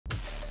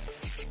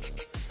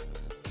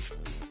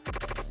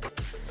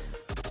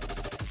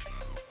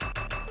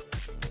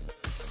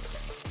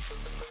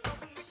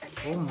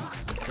Oh my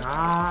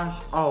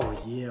gosh.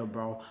 Oh yeah,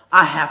 bro.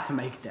 I have to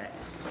make that.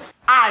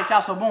 Alright,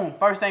 y'all, so boom.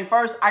 First thing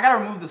first, I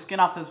gotta remove the skin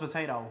off this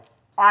potato.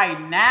 Alright,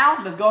 now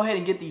let's go ahead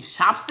and get these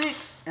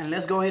chopsticks and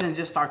let's go ahead and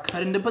just start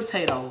cutting the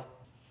potato.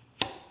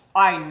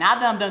 Alright, now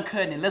that I'm done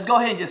cutting it, let's go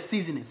ahead and just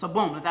season it. So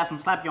boom, let's add some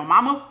Slap Your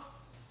Mama.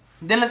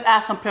 Then let's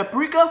add some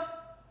paprika.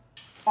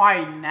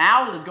 Alright,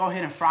 now let's go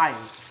ahead and fry it.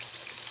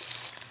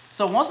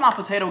 So once my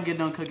potato get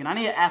done cooking, I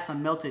need to add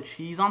some melted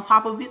cheese on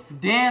top of it.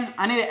 Then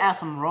I need to add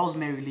some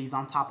rosemary leaves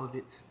on top of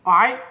it.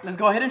 Alright, let's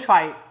go ahead and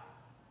try it.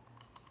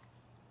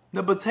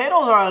 The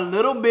potatoes are a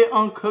little bit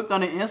uncooked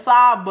on the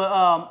inside, but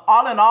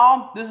all in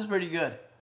all, this is pretty good.